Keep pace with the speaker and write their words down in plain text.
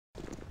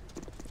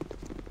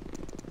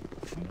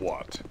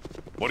What?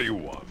 What do you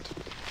want?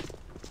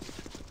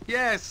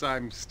 Yes,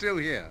 I'm still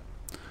here.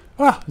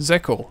 Ah,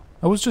 Zekel.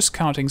 I was just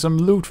counting some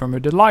loot from a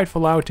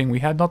delightful outing we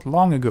had not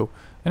long ago,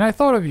 and I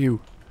thought of you.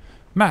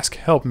 Mask,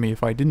 help me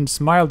if I didn't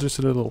smile just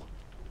a little.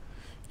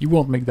 You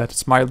won't make that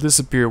smile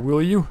disappear,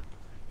 will you?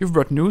 You've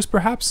brought news,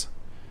 perhaps?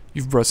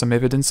 You've brought some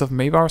evidence of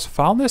MaeVar's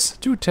foulness?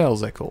 Do tell,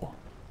 Zekel.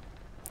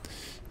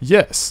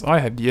 Yes, I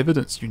have the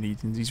evidence you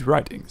need in these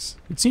writings.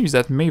 It seems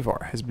that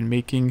MaeVar has been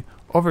making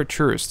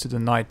overtures to the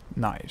Night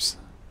Knives.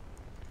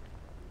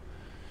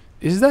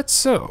 Is that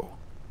so?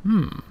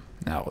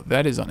 Now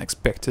that is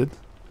unexpected.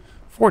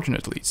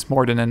 Fortunately, it's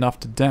more than enough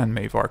to damn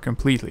MaeVar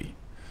completely.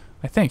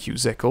 I thank you,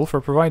 Zekel,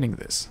 for providing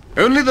this.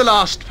 Only the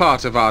last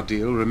part of our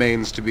deal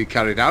remains to be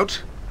carried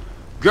out.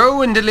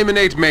 Go and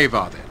eliminate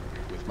MaeVar then,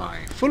 with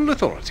my full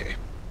authority.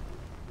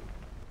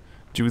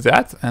 Do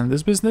that, and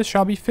this business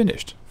shall be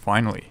finished,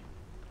 finally.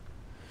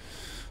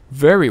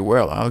 Very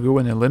well, I'll go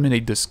and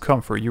eliminate this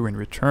scum for you in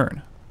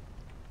return.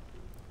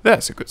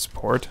 That's a good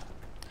sport.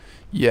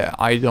 Yeah,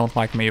 I don't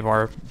like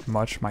MaeVar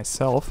much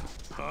myself.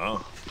 Huh?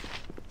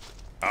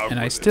 And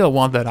I still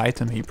want that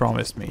item he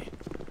promised me.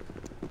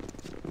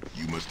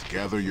 You must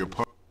gather your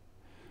part.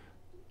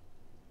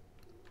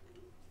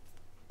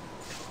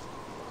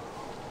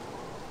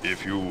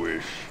 If you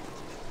wish.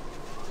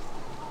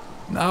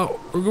 Now,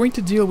 we're going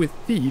to deal with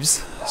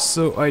thieves,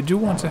 so I do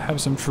want to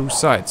have some true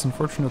sights.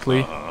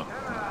 Unfortunately, I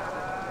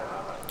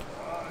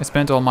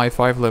spent all my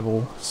 5th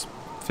level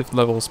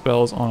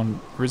spells on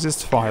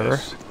resist fire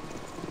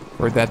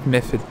for that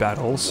Mephit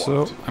battle,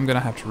 so I'm gonna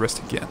have to rest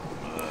again.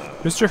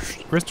 Rest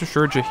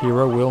assured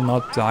Jaheira will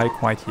not die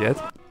quite yet.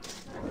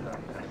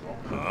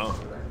 Huh?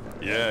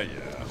 Yeah.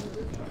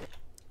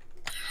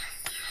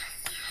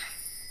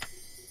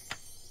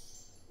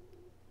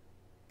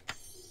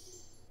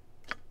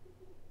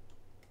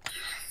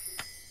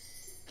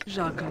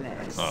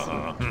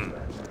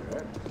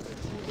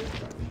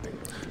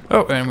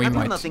 Oh, and we I've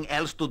might nothing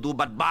else to do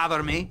but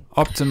bother me.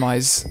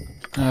 optimize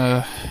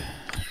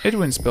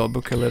Edwin's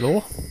spellbook a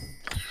little.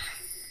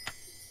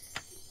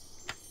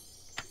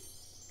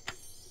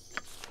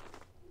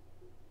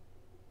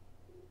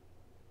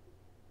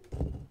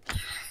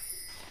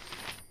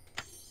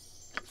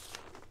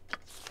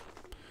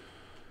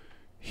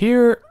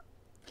 Here,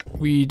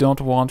 we don't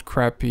want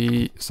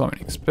crappy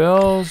summoning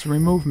spells.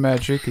 Remove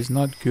magic is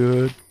not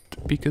good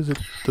because it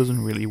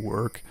doesn't really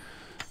work.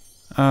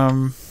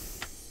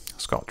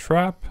 Skull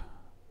Trap.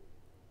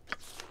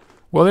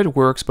 Well, it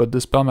works, but the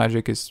spell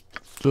magic is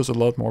just a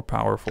lot more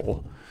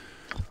powerful.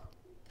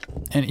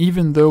 And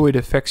even though it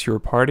affects your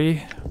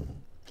party,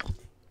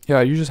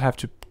 yeah, you just have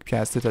to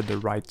cast it at the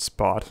right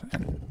spot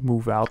and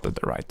move out at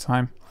the right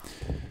time.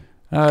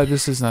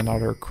 This is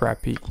another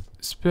crappy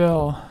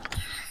spell.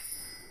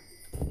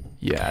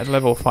 Yeah, at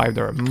level 5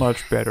 there are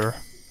much better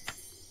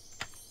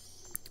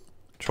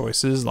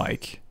choices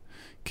like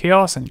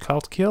Chaos and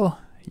Cloud Kill.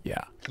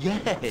 Yeah.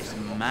 Yes,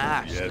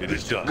 mask. Yeah, it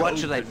is done. What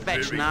should I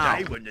fetch now?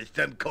 When the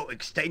Thumbcoat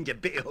extend a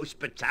bit of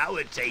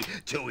hospitality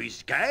to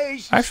his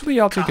guests.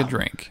 Actually, I'll take a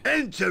drink.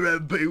 Enter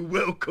and be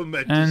welcome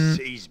at And the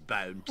sea's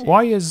bounty.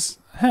 why is...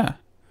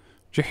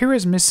 Jaheira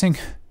is missing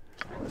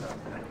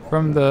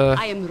from the...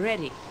 I am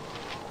ready.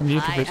 from the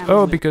interface. am Oh,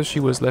 ready. because she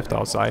was left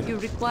outside. You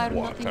require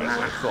nothing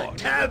more.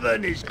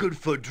 Tavern is good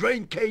for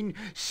drinking,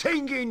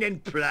 singing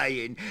and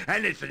playing.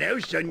 Anything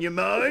else on your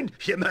mind?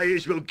 You may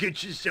as well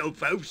get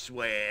yourself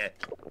elsewhere.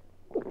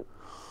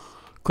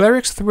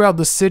 Clerics throughout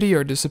the city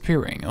are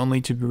disappearing,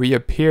 only to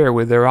reappear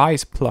with their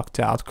eyes plucked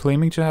out,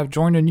 claiming to have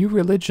joined a new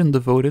religion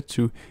devoted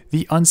to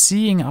the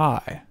unseeing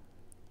eye.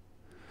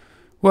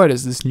 What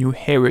is this new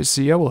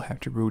heresy? I will have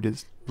to root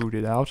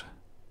it out.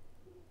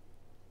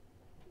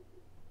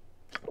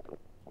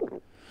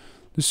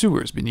 The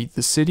sewers beneath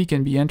the city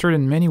can be entered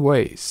in many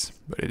ways,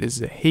 but it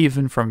is a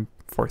haven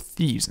for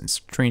thieves and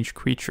strange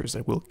creatures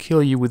that will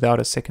kill you without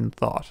a second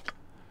thought.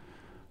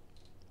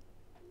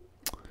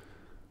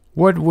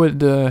 What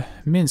would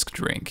Minsk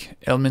drink?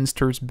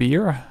 Elminster's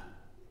beer?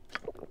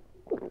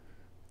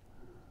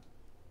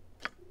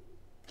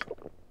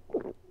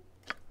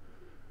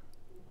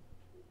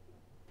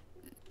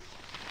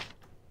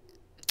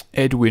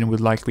 Edwin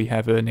would likely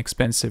have an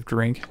expensive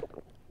drink.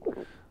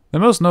 The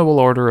most noble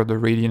order of the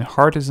Radiant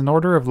Heart is an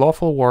order of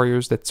lawful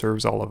warriors that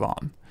serves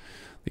Olavan.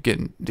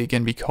 They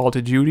can be called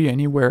to duty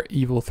anywhere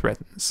evil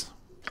threatens.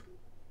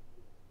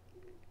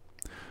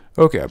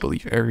 Okay, I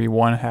believe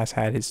everyone has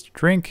had his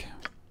drink.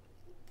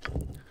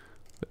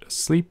 Let us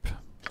sleep.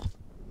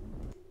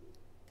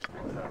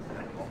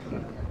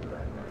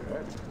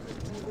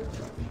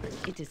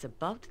 It is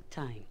about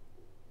time.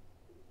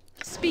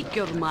 Speak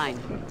your mind.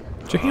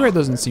 Jaheira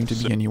doesn't seem to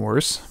be any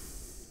worse.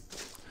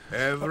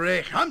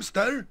 Every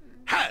hamster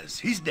has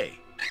his day.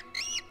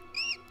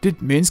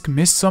 Did Minsk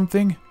miss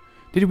something?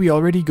 Did we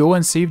already go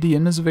and save the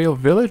Innisvale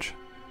village?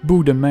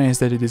 Boo demands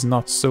that it is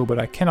not so, but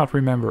I cannot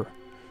remember.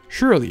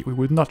 Surely we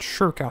would not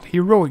shirk out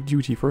heroic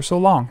duty for so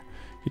long.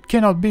 It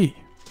cannot be.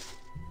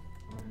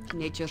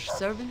 Nature's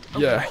servant.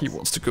 Yeah, he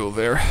wants to go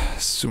there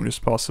as soon as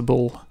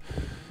possible.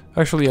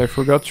 Actually, I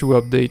forgot to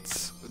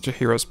update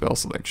Jaheira spell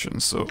selection,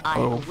 so I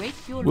await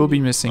your we'll be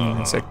lead. missing an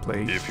insect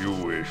plague. If you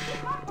wish.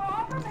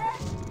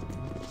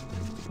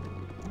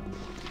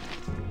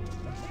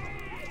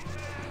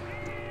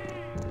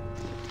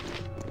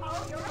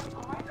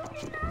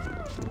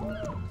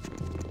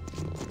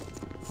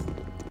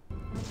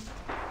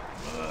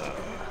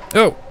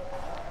 Oh!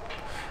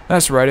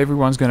 That's right,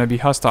 everyone's gonna be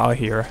hostile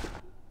here.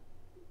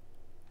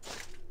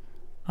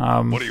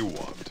 What do you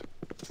want?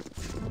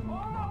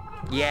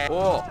 Yeah.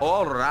 Oh,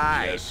 all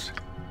right. Yes.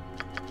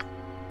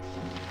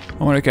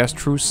 I want to cast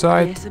True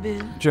Sight.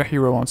 Jezebel.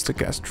 Jaheira wants to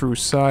cast True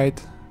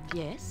Sight.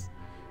 Yes.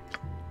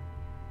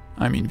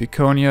 I mean,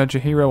 Viconia.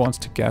 Jaheira wants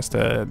to cast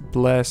a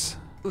Bless.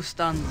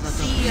 Ustanza.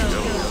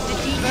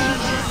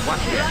 What?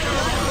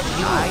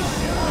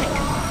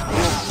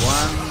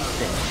 One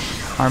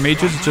thing. Our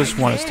mages just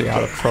want to stay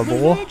out of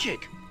trouble.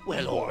 Allergic.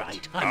 Well, all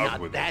right. I'm Out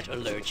not with that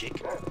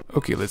allergic.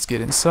 Okay, let's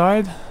get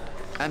inside.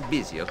 I'm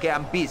busy, okay?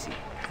 I'm busy.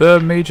 The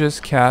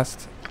mages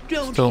cast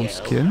Don't Stone yell.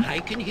 Skin I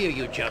can hear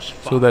you just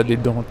fine. so that they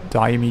don't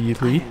die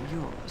immediately.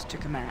 Yours to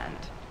command.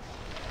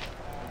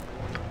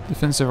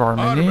 Defensive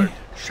Harmony.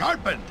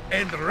 Sharpened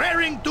and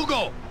raring to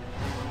go.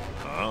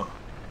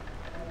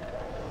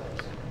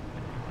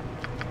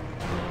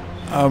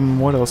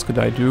 What else could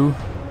I do?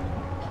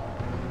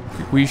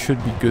 We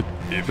should be good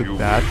If with you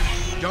that.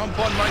 Jump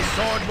on my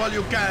sword while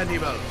you can,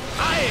 Evil.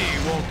 I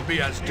won't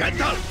be as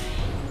gentle.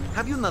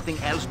 Have you nothing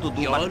else to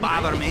do but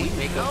bother me?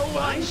 Make a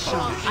fine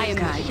I am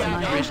guiding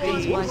my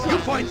husband's wife. You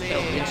point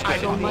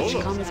So much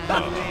comes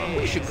back.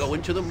 We should go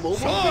into the mobile.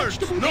 Swords,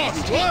 not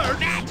words.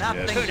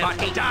 Nothing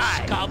but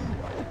die. Scum.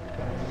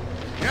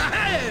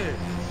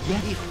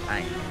 If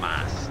I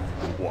must.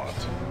 What?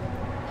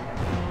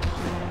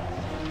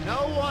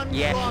 No one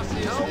Yes.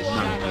 crosses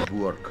Not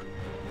work.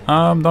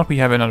 Don't we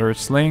have another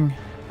sling?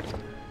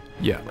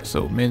 Yeah,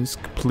 so Minsk,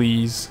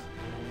 please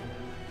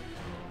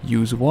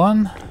use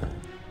one.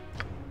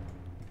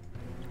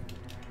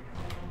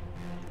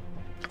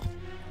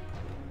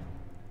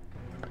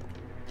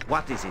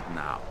 What is it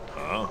now?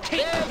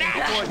 Take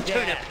that,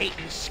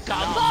 Turnipating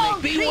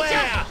scum!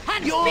 Beware!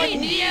 creature, Your hands me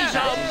knees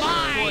near. are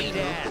mine!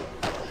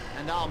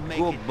 And I'll make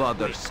Go it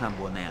bother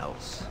someone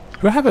else.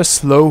 Do I have a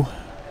slow?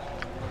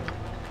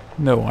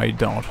 No, I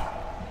don't.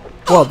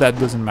 Well, that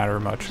doesn't matter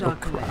much. Oh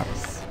crap.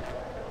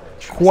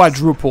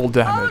 Quadruple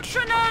damage.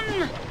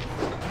 Ultranon!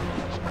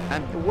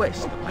 And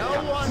west.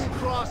 No one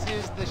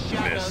crosses the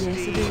shadow Yes, it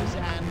thieves is.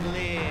 and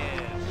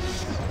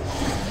lives.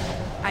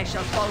 I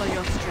shall follow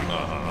your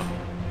strength.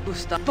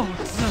 Gustav.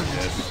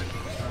 Yes.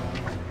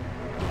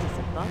 It is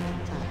about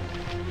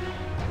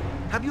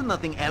time. Have you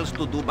nothing else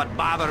to do but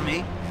bother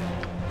me?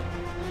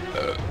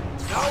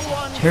 No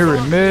one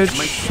Pyramid,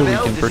 so we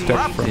can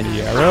protect from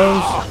the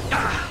arrows.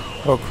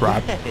 Oh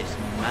crap. Yes,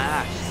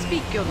 mash.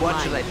 Speak your What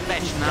mind. should I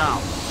fetch now?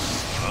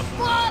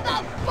 For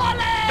the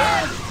folly!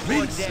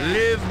 Vince,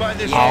 live by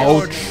the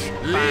Ouch.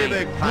 sword. Live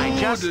a Fine,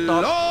 good just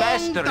stop long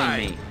pestering time.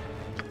 me.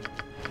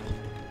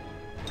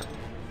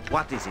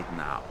 What is it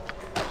now?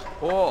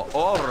 Oh,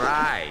 all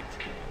right.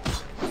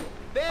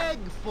 Beg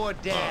for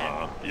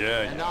death.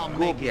 Yeah, And yeah. I'll Go,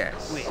 make it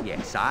yes, quick.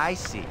 yes, I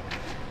see.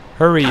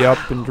 Hurry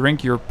up and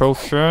drink your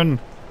potion.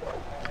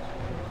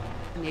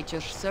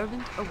 Nature's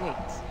servant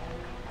awaits.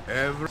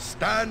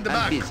 Stand I'm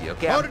back busy,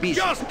 okay? for I'm busy.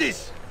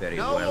 justice. Very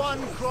No well.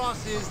 one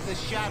crosses the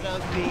shadow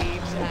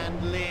thieves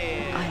and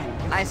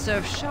lives. I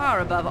serve Shar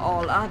above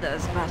all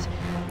others, but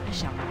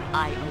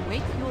I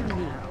await your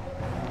need.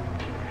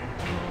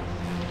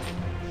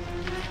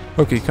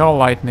 Okay, call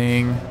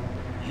lightning.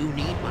 You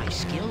need my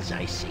skills,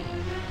 I see.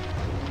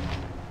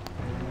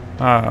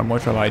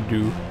 What shall I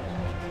do?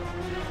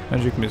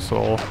 Magic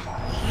missile.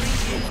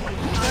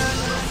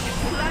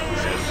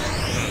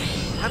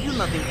 Have you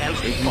nothing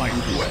else to do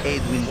to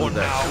aid me with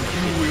the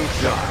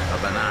a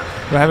banana?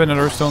 Do I have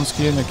another stone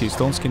skin? Okay,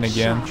 stone skin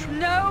again.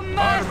 No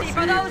mercy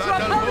for those who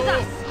oppose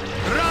us!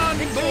 Run,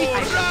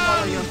 I shall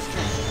follow your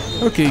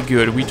strength. Okay,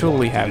 good. We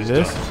totally have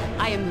this.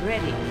 I am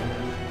ready.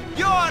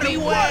 You're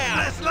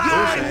worthless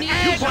lies!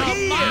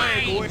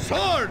 mine.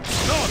 Sword,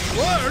 not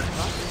word.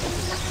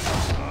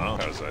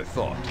 As I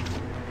thought.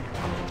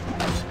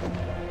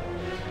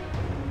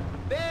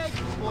 Beg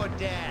for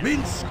death.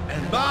 Minsk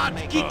and butt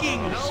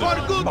kicking for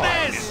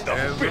goodness.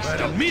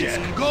 Everywhere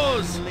Minsk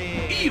goes,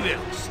 evil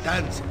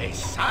stands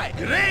aside.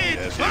 Great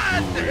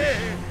fun.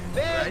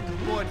 Beg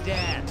for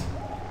death.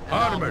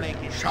 Armored,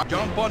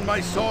 jump on my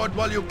sword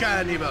while you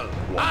can, evil.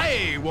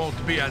 I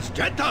won't be as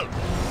gentle.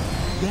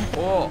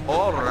 Oh,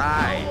 all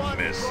right.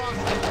 Miss.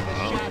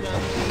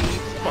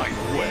 Fight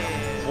well.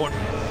 What?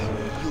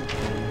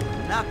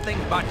 Nothing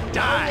but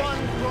die.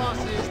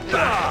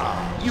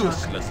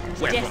 Useless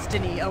weapon.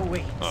 Destiny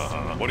awaits.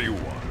 What do you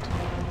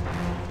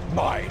want?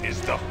 Mine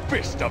is the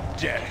fist of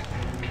death.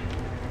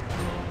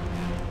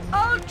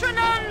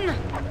 Ultranon!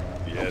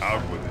 Yes.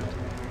 Out with it.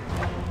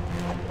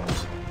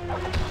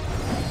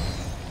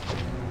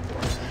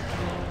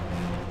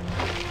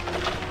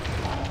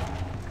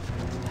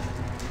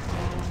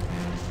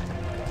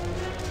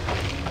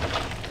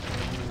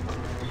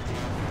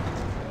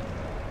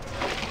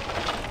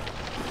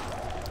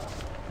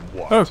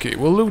 What? Okay,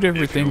 we'll loot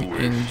everything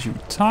in due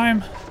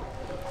time.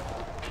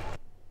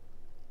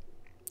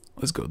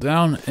 Let's go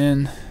down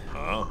and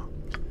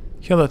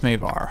kill that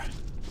MaeVar.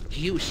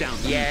 You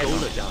sound like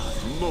Golodon.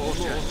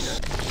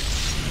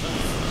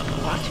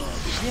 What?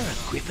 Is there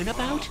a griffin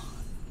about?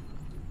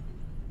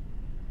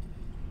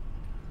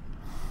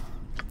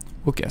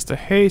 We'll cast a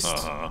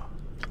haste.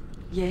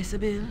 Yes,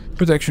 Bill?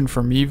 Protection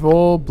from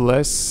evil.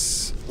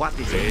 Bless. What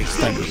is it?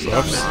 Standard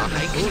buffs.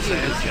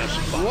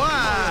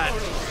 What?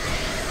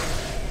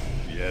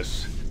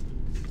 Yes.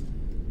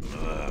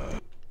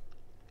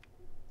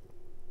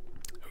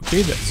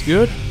 Okay, that's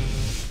good.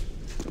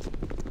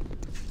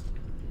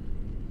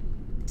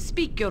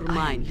 Speak your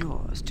mind.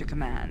 Yours to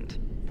command.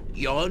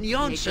 Jon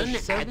Johnson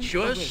at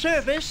your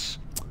service.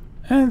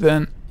 And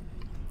then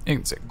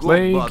Insect Go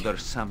Plague. bother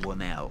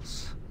someone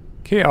else.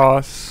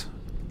 Chaos.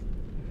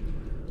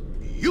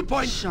 You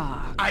point.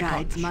 Shah I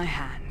guides punch. my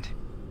hand.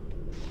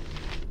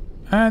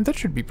 And that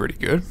should be pretty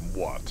good.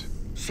 What?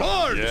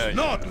 Swords, Yeah,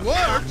 not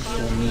words.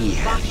 Me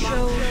have you.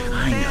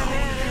 I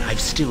know. I've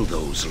still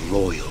those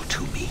loyal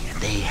to me, and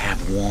they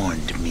have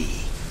warned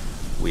me.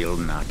 We'll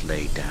not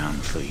lay down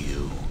for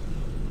you.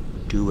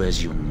 Do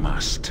as you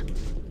must.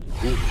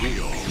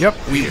 Yep,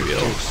 we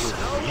will.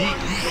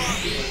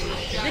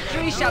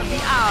 Victory shall be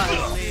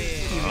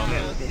ours. You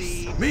know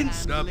this.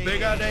 Mince, the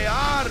bigger they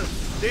are,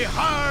 the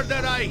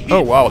harder I hit.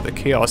 Oh wow, the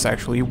chaos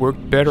actually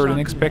worked better than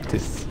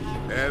expected.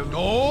 And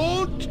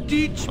don't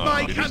teach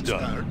my It is hamster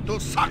done. to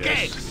suck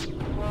Yes. eggs.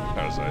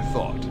 As I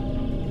thought.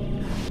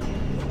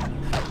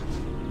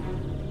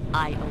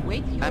 I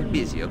await you. I'm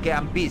busy, okay?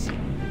 I'm busy.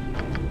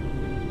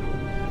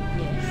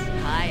 Yes,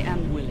 I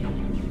am willing.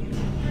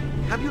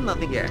 Have you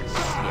nothing else?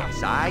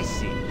 Yes, I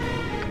see.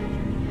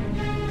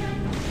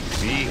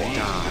 Yes,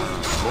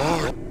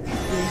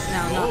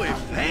 now No not.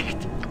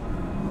 effect.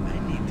 I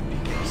need to be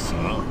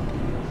careful.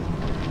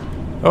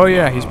 Oh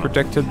yeah, he's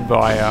protected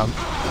by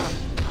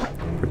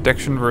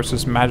protection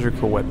versus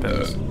magical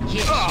weapons.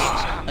 Yes,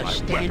 a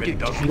standard.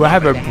 Do I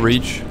have a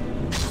breach?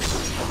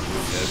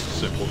 Yes,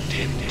 simple.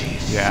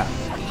 Yeah.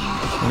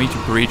 We need to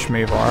breach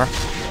MaeVar.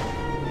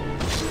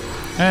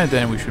 And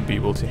then we should be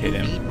able to hit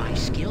him. Need my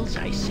skills,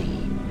 I see.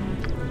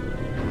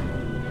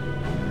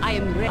 I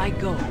am ready. I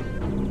go.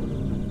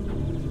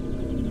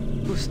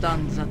 Who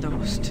stands at the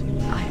host?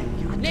 I am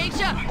you.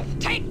 Nature,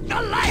 take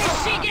the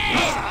life she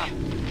gave!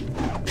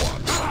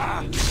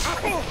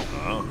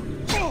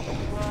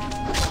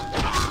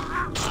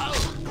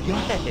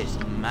 Yes,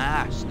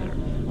 master.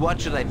 What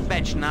should I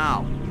fetch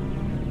now?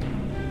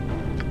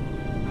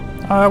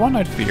 One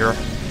Night Fear.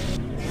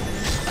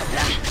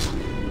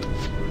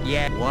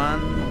 Yeah,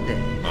 one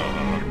day.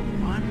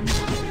 One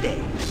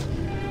day.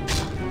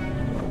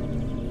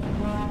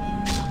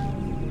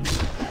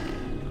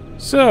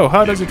 So,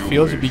 how does it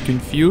feel to be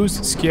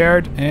confused,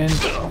 scared, and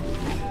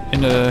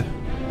in a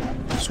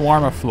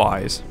swarm of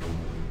flies?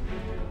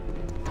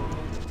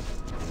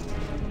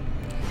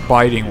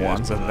 Biting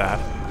ones at that.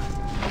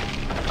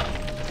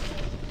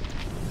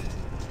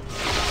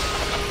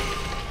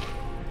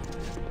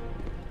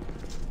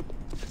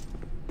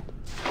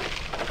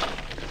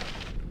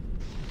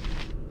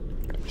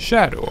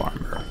 Shadow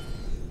armor.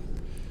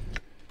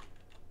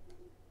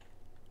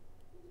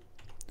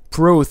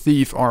 Pro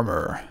thief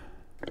armor.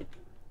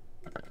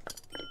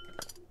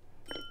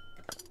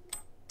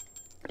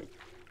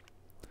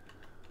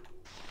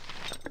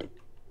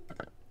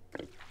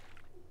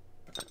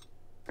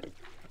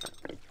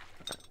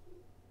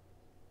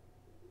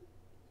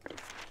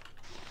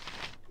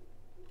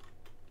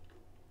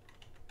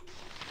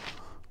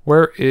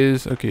 Where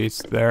is... okay,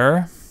 it's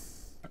there.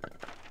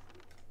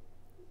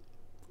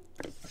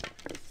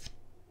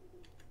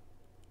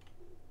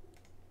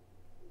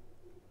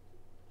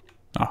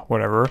 Ah,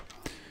 whatever.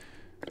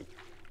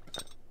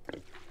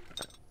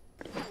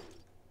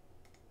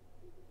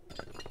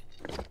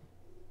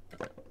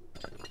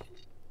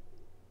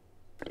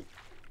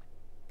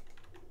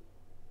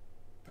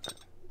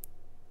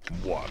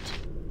 What?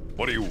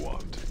 What do you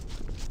want?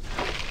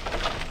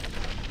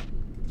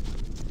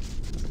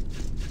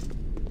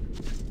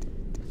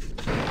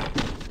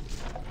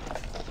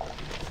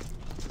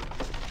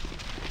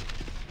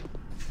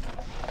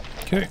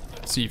 Okay,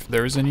 let's see if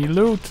there's any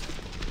loot.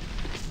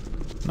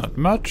 Not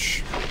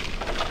much.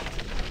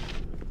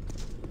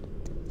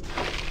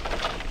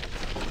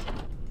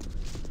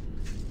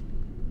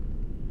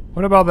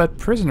 What about that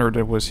prisoner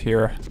that was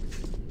here?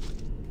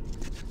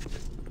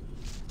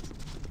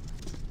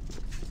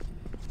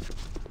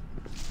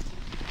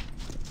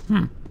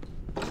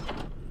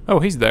 Oh,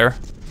 he's there.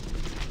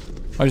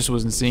 I just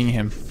wasn't seeing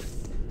him.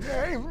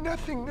 I've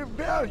nothing of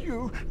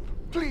value.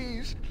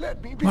 Please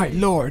let me be. My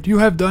lord, you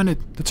have done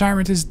it. The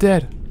tyrant is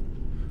dead.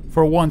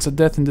 For once, a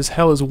death in this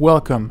hell is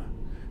welcome.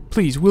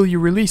 Please, will you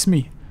release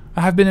me?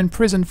 I have been in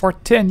prison for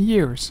 10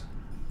 years.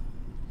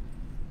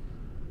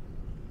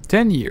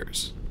 10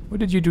 years? What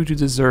did you do to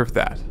deserve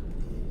that?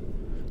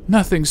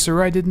 Nothing,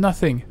 sir, I did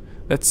nothing.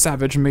 That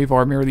savage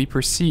MaeVar merely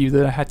perceived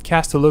that I had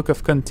cast a look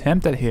of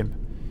contempt at him.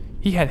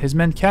 He had his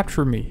men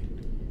capture me.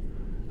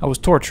 I was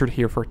tortured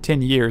here for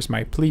 10 years,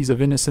 my pleas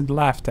of innocence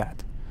laughed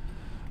at.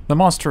 The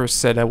monsters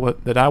said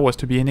that I was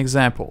to be an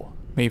example.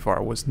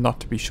 MaeVar was not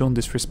to be shown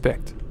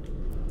disrespect.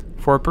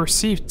 For a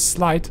perceived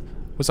slight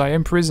was I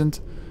imprisoned,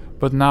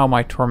 but now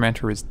my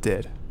tormentor is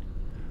dead.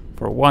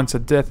 For once a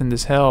death in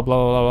this hell, blah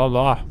blah blah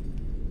blah.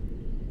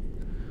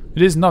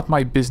 It is not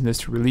my business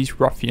to release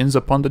ruffians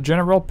upon the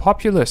general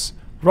populace.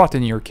 Rot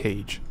in your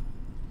cage.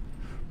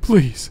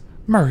 Please,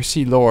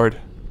 mercy, Lord.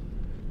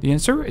 The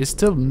answer is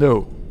still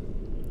no.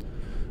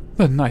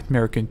 The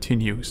nightmare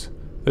continues.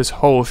 This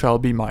hole shall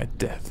be my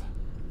death.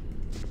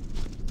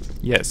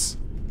 Yes.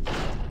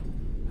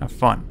 Have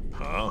fun.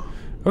 Huh?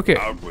 Okay.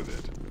 Out with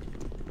it.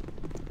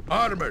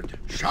 Armored,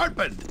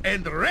 sharpened,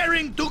 and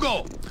raring to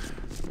go.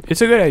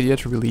 It's a good idea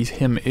to release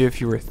him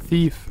if you're a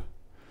thief.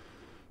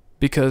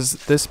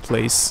 Because this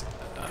place,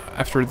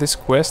 after this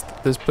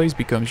quest, this place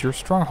becomes your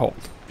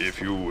stronghold. If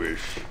you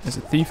wish. As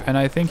a thief, and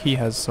I think he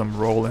has some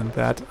role in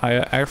that. I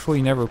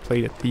actually never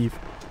played a thief.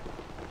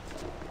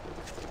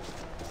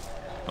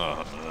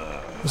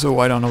 So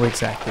I don't know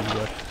exactly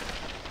what.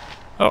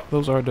 Oh,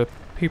 those are the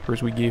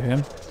papers we gave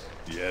him.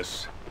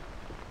 Yes.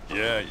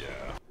 Yeah.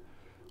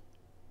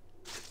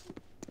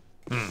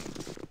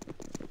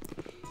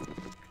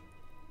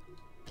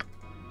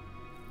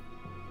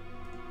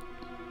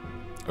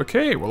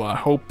 Okay, well I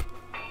hope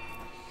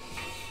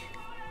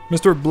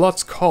Mr.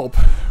 Bloodsculp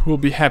will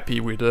be happy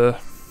with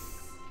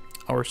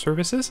our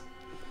services.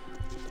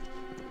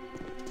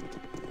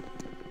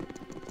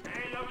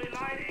 Hey, lovely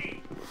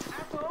lady!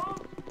 Apple?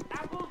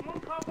 Apples, one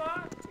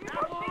copper?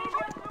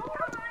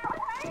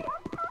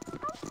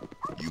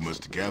 You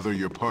must gather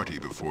your party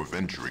before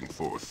venturing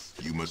forth.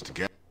 You must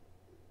gather...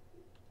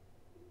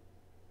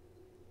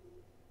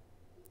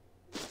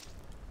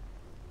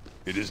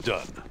 It is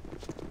done.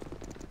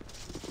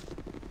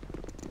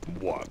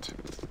 What?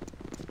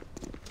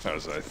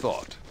 As I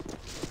thought.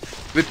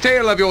 The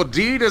tale of your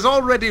deed has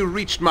already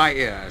reached my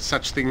ear, as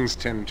such things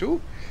tend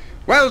to.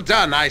 Well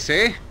done, I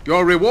say.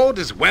 Your reward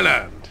is well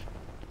earned.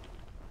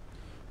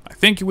 I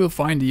think you will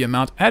find the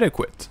amount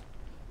adequate.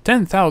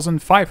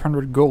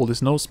 10,500 gold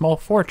is no small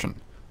fortune,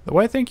 though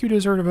I think you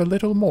deserve a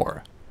little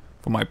more.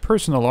 For my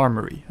personal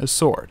armory, a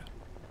sword.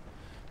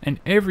 And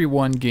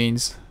everyone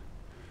gains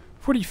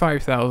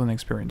 45,000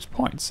 experience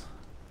points.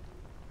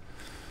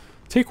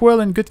 Take well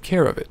and good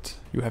care of it.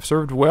 You have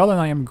served well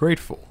and I am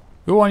grateful.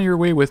 Go on your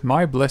way with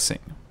my blessing.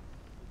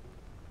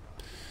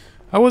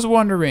 I was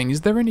wondering,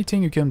 is there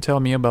anything you can tell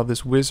me about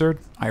this wizard,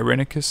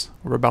 Irenicus,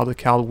 or about the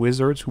Cal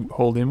wizards who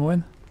hold him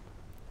in?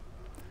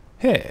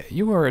 Hey,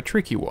 you are a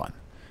tricky one.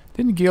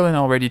 Didn't Galen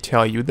already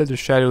tell you that the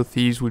Shadow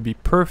Thieves would be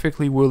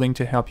perfectly willing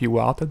to help you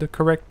out at the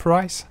correct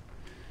price?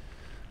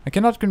 I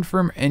cannot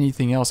confirm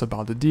anything else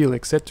about the deal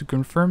except to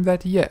confirm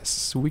that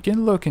yes, we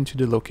can look into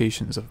the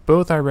locations of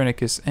both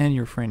Irenicus and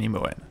your friend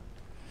Imoen.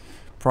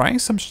 Prying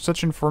some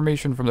such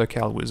information from the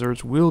Cal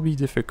Wizards will be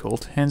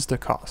difficult, hence the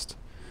cost.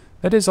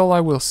 That is all I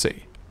will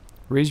say.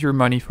 Raise your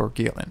money for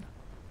Galen.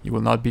 You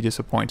will not be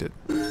disappointed.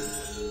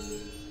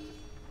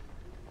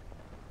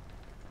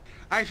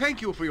 I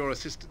thank you for your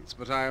assistance,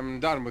 but I am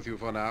done with you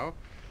for now.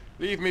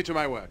 Leave me to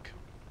my work.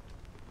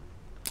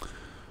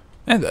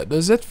 And that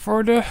does it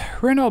for the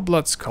Renal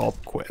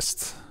Bloodsculp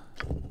quest.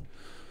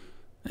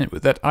 And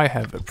with that I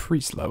have a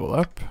priest level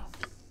up,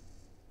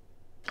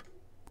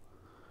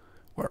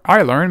 where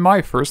I learned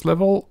my first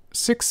level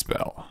 6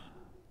 spell.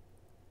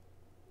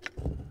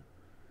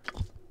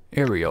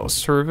 Aerial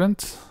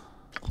Servant.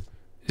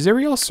 Is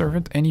Aerial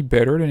Servant any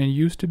better than it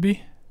used to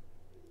be?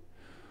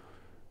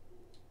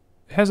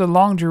 It has a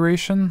long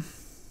duration,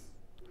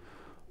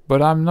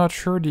 but I'm not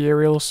sure the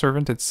Aerial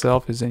Servant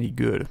itself is any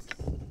good.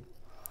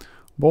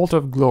 Bolt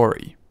of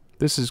Glory.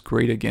 This is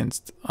great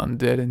against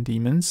undead and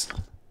demons.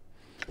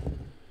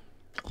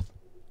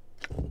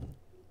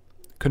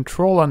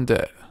 Control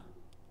undead.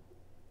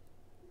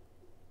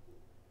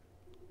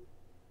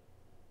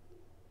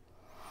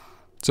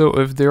 So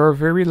if they are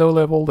very low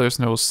level, there's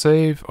no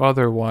save.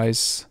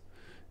 Otherwise,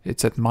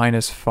 it's at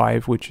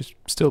 -5, which is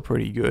still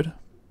pretty good.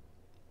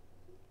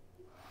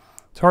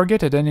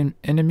 Target at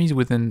enemies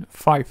within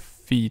 5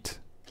 feet,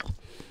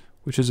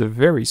 which is a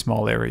very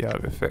small area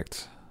of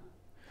effect.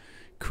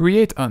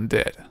 Create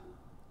undead.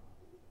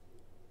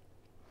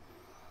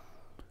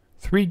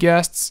 3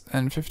 ghasts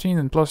and 15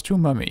 and +2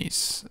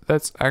 mummies.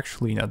 That's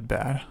actually not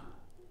bad.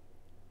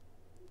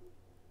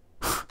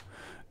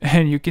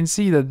 And you can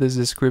see that this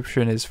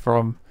description is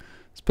from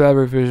Spell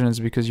Revisions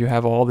because you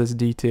have all this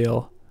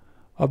detail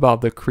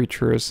about the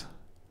creatures.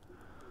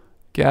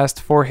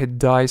 Ghast, 4 hit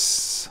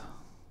dice.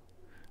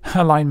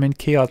 Alignment,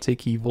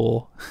 chaotic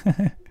evil.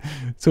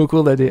 So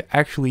cool that they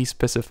actually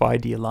specify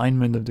the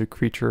alignment of the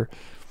creature.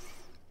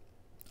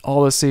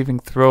 All the saving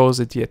throws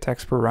at the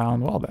attacks per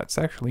round. Well, that's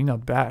actually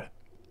not bad.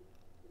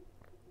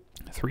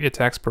 3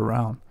 attacks per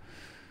round.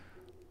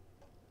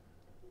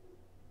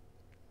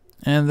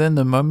 And then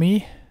the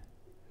mummy.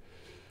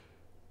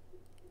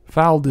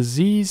 Foul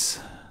disease.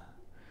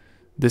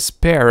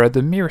 Despair. At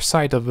the mere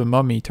sight of a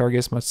mummy,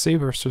 targets must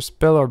save or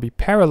spell or be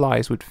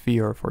paralyzed with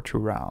fear for 2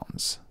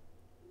 rounds.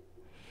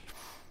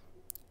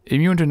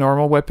 Immune to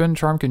normal weapon,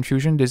 charm,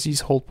 confusion,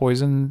 disease, hold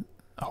poison,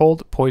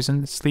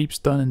 sleep,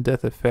 stun, and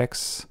death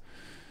effects.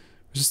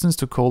 Resistance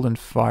to cold and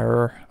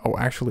fire. Oh,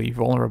 actually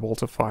vulnerable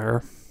to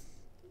fire.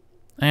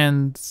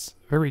 And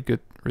very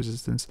good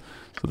resistance.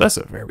 So that's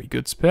a very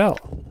good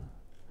spell.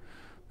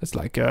 That's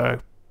like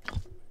a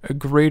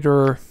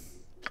greater...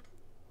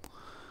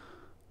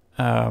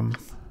 how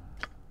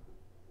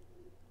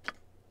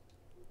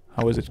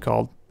is it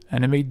called?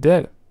 Animate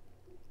dead.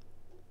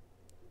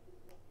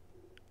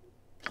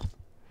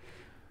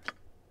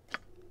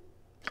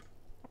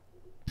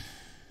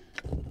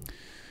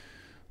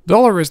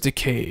 Dolorous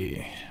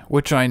Decay,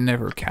 which I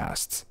never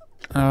cast.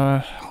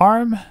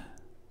 Harm,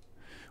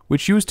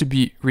 which used to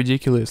be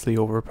ridiculously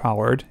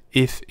overpowered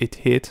if it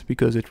hit,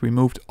 because it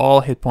removed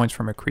all hit points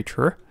from a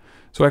creature.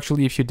 So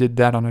actually, if you did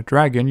that on a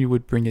dragon, you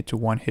would bring it to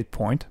 1 hit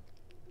point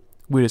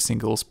with a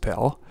single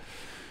spell.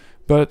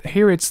 But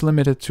here it's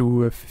limited to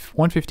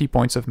 150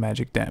 points of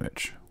magic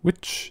damage,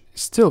 which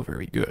is still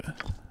very good.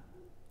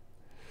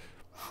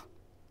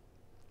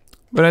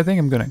 But I think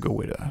I'm gonna go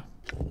with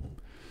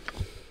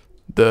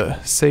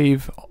the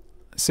save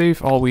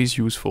always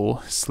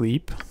useful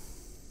sleep.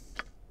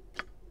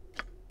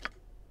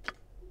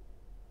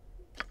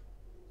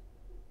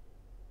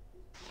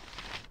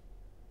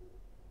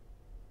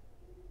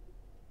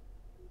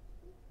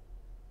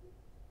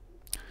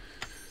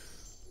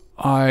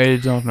 I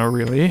don't know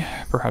really.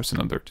 Perhaps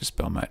another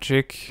Dispel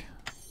Magic.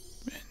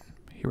 And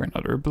here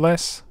another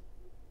Bless.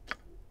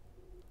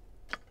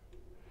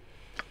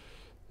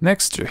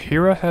 Next,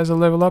 Jahira has a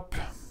level up.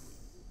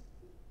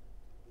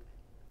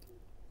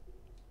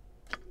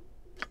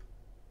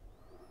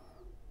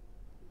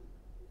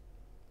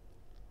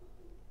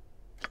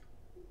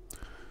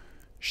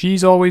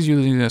 She's always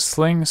using a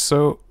sling,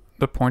 so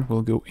the point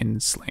will go in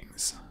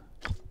slings.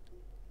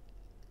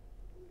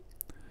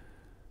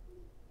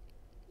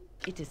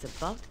 It is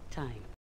about time.